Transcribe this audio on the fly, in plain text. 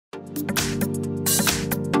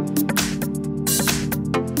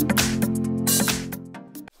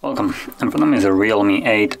Welcome, in front of me is a Realme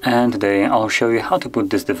 8 and today I'll show you how to put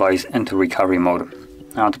this device into recovery mode.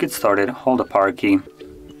 Now to get started, hold the power key,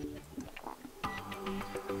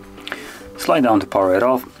 slide down to power it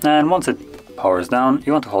off, and once it powers down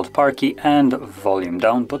you want to hold the power key and volume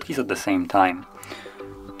down, both keys at the same time.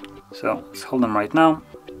 So let's hold them right now,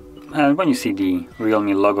 and when you see the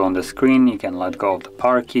Realme logo on the screen you can let go of the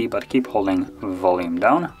power key but keep holding volume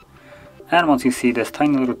down. And once you see this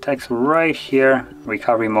tiny little text right here,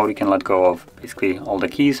 recovery mode, you can let go of basically all the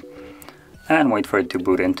keys and wait for it to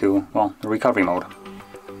boot into, well, the recovery mode.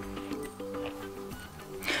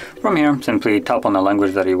 From here, simply tap on the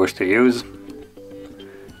language that you wish to use.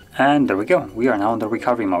 And there we go, we are now in the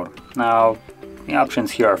recovery mode. Now, the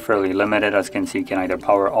options here are fairly limited. As you can see, you can either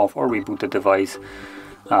power off or reboot the device,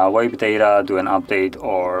 wipe data, do an update,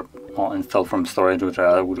 or install from storage, which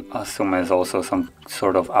I would assume is also some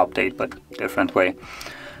sort of update, but different way.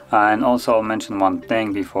 And also I'll mention one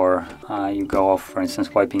thing before you go off, for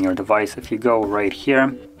instance, wiping your device. If you go right here,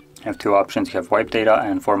 you have two options. You have wipe data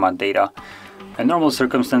and format data. In normal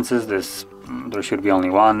circumstances, there should be only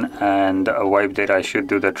one, and wipe data should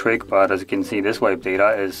do the trick, but as you can see, this wipe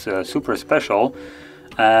data is super special.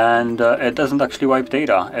 And it doesn't actually wipe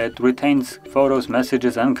data. It retains photos,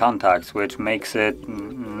 messages and contacts, which makes it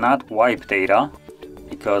not wipe data,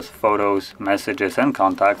 because photos, messages and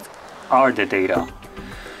contacts are the data.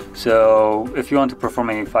 So if you want to perform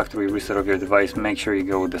a factory reset of your device, make sure you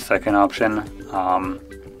go with the second option.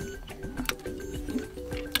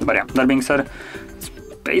 But yeah, that being said, it's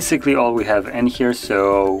basically all we have in here.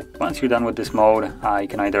 So once you're done with this mode, you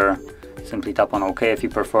can either simply tap on OK. If you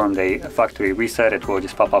performed a factory reset, it will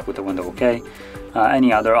just pop up with the window OK.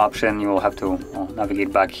 Any other option, you will have to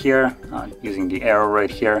navigate back here using the arrow right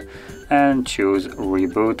here and choose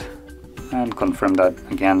reboot and confirm that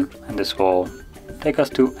again, and this will take us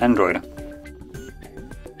to Android.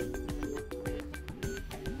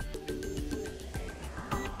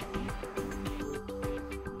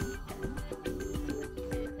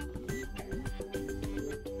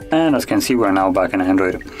 And as you can see, we're now back in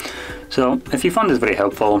Android. So if you found this very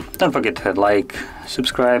helpful, don't forget to hit like,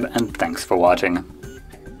 subscribe, and thanks for watching.